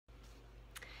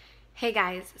Hey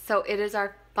guys, so it is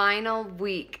our final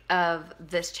week of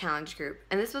this challenge group,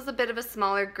 and this was a bit of a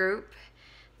smaller group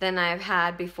than I've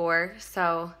had before,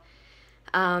 so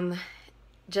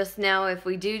just know if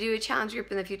we do a challenge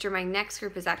group in the future, my next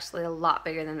group is actually a lot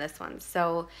bigger than this one.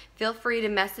 So feel free to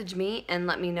message me and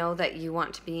let me know that you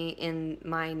want to be in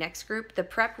my next group. The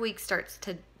prep week starts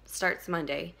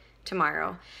Monday,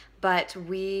 tomorrow, but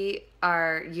you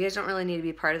guys don't really need to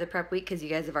be part of the prep week because you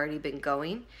guys have already been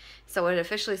going. So it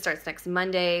officially starts next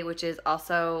Monday, which is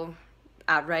also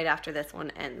right after this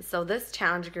one ends. So this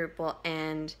challenge group will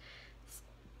end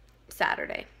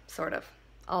Saturday, sort of.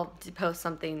 I'll post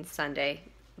something Sunday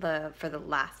for the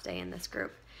last day in this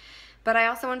group. But I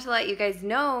also want to let you guys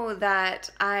know that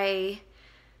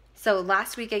so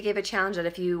last week I gave a challenge that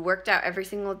if you worked out every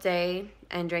single day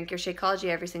and drank your Shakeology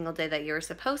every single day that you were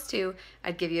supposed to,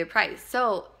 I'd give you a prize.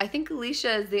 So I think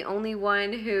Alicia is the only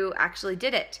one who actually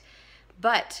did it.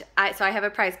 But I have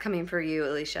a prize coming for you,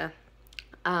 Alicia.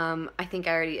 I think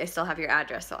I still have your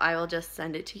address, so I will just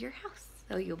send it to your house.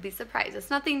 So you'll be surprised. It's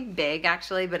nothing big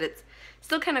actually, but it's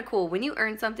still kind of cool. When you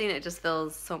earn something, it just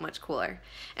feels so much cooler.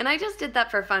 And I just did that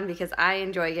for fun because I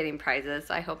enjoy getting prizes.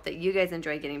 So I hope that you guys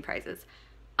enjoy getting prizes.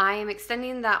 I am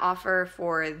extending that offer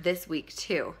for this week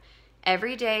too.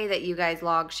 Every day that you guys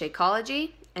log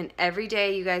Shakeology and every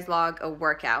day you guys log a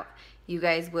workout, you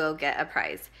guys will get a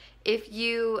prize. If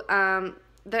you,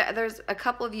 there's a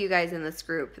couple of you guys in this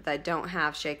group that don't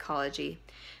have Shakeology.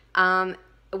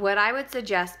 What I would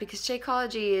suggest, because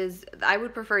Shakeology I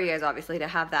would prefer you guys obviously to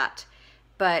have that,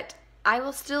 but I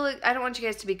don't want you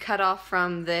guys to be cut off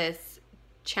from this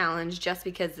challenge just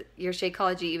because your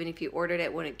Shakeology, even if you ordered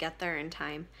it, wouldn't get there in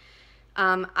time.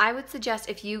 I would suggest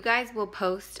if you guys will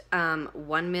post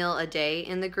 1 meal a day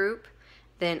in the group,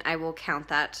 then I will count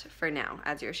that for now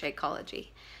as your Shakeology.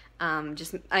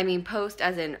 Post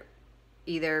as in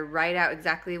either write out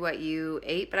exactly what you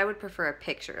ate, but I would prefer a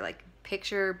picture, like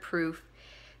picture proof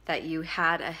that you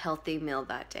had a healthy meal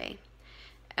that day,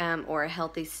 or a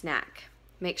healthy snack.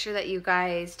 Make sure that you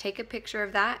guys take a picture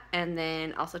of that and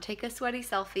then also take a sweaty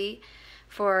selfie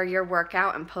for your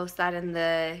workout and post that in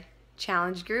the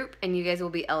challenge group, and you guys will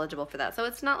be eligible for that. So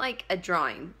it's not like a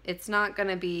drawing. It's not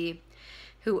gonna be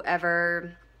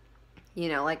whoever,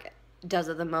 does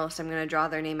it the most, I'm gonna draw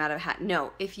their name out of a hat.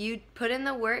 No, if you put in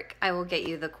the work, I will get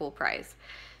you the cool prize.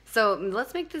 So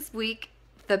let's make this week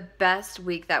the best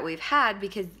week that we've had,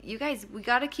 because you guys, we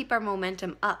got to keep our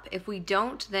momentum up. If we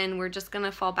don't, then we're just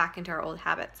gonna fall back into our old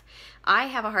habits. I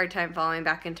have a hard time falling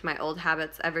back into my old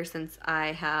habits ever since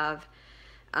I have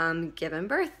given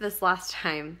birth this last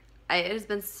time. It has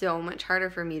been so much harder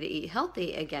for me to eat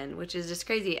healthy again, which is just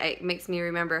crazy. It makes me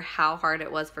remember how hard it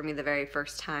was for me the very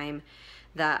first time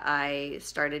that I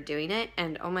started doing it,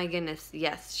 and oh my goodness,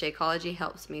 yes, Shakeology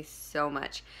helps me so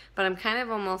much. But I'm kind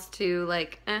of almost too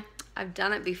I've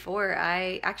done it before.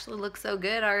 I actually look so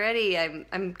good already.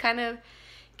 I'm kind of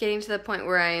getting to the point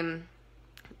where I'm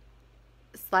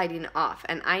sliding off,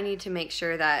 and I need to make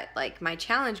sure that my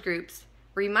challenge groups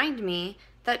remind me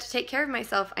that to take care of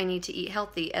myself, I need to eat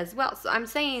healthy as well. So I'm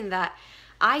saying that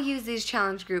I use these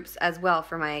challenge groups as well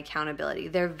for my accountability.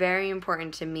 They're very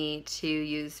important to me to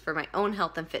use for my own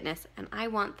health and fitness, and I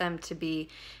want them to be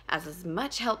as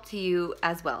much help to you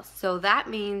as well. So that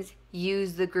means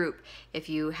use the group. If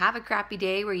you have a crappy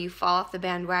day where you fall off the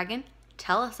bandwagon,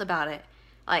 tell us about it.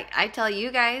 I tell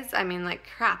you guys,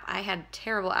 crap, I had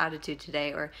terrible attitude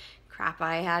today, or crap,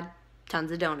 I had tons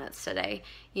of donuts today.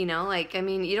 You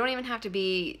don't even have to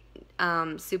be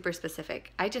super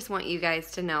specific. I just want you guys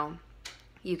to know.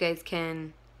 You guys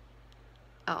can,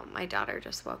 oh, my daughter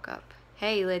just woke up.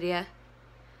 Hey, Lydia.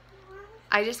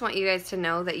 I just want you guys to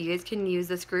know that you guys can use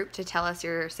this group to tell us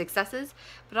your successes,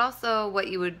 but also what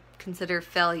you would consider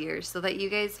failures, so that you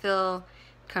guys feel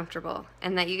comfortable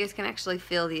and that you guys can actually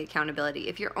feel the accountability.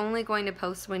 If you're only going to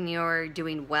post when you're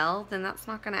doing well, then that's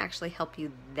not going to actually help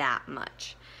you that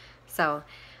much. So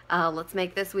let's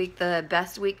make this week the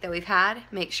best week that we've had.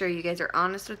 Make sure you guys are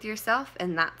honest with yourself,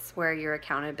 and that's where your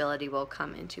accountability will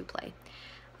come into play.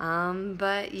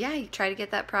 But yeah, you try to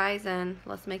get that prize, and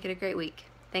let's make it a great week.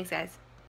 Thanks, guys.